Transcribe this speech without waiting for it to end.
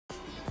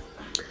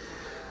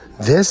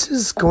This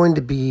is going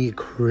to be a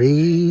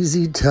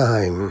crazy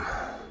time.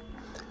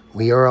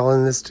 We are all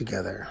in this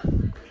together.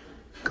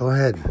 Go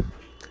ahead.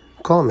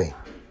 Call me.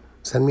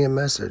 Send me a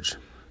message.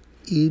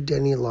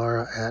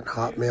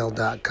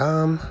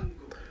 edennylara@hotmail.com.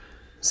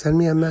 Send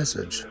me a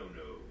message.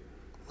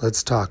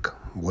 Let's talk.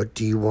 What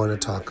do you want to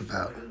talk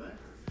about?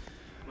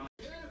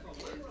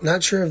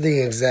 Not sure of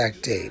the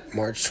exact date.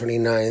 March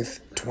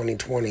 29th,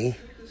 2020.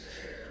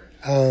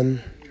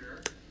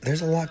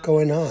 There's a lot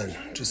going on.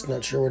 Just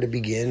not sure where to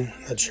begin.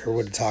 Not sure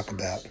what to talk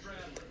about.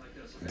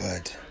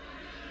 But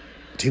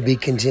to be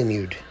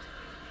continued.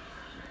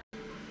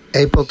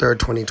 April 3rd,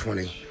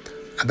 2020.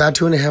 About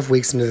 2.5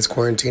 weeks into this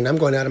quarantine, I'm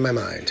going out of my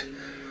mind.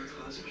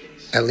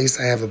 At least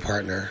I have a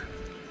partner.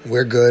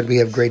 We're good. We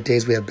have great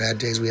days. We have bad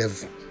days. We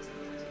have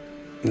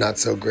not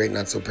so great,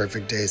 not so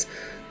perfect days.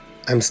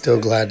 I'm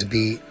still glad to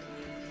be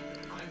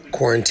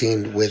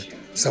quarantined with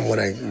someone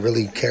I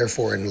really care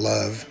for and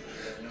love.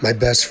 My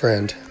best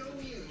friend.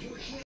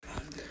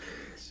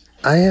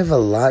 I have a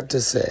lot to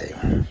say.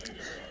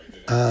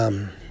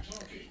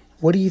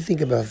 What do you think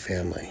about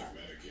family?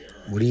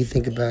 What do you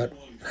think about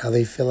how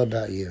they feel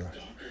about you?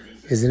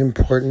 Is it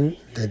important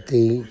that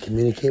they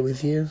communicate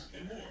with you?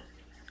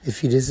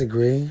 If you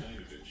disagree,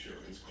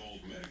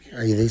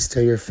 are they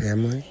still your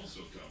family?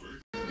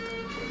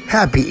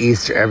 Happy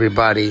Easter,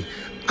 everybody.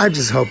 I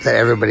just hope that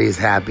everybody is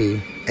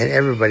happy and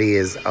everybody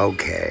is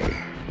okay.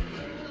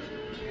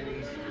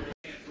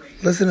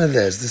 Listen to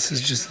this. This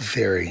is just the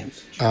theory.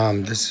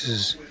 This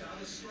is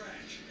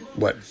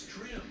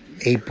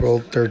April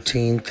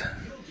 13th,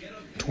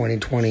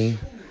 2020.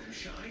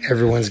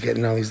 Everyone's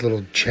getting all these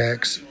little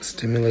checks,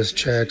 stimulus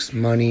checks,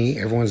 money.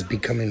 Everyone's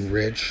becoming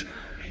rich,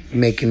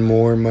 making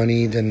more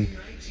money than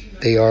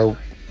they are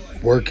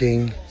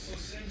working.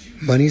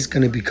 Money's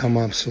going to become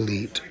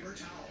obsolete.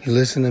 You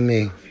listen to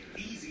me.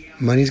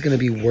 Money's going to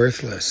be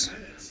worthless.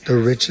 The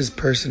richest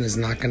person is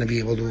not going to be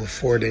able to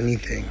afford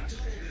anything.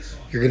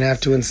 You're going to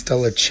have to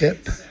install a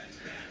chip.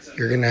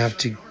 You're going to have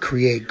to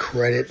create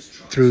credit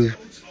through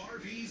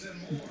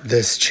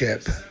this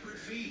chip.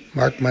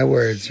 Mark my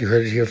words. You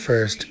heard it here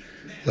first.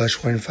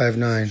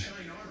 Lush159.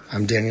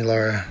 I'm Danny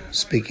Lara,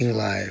 speaking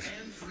live.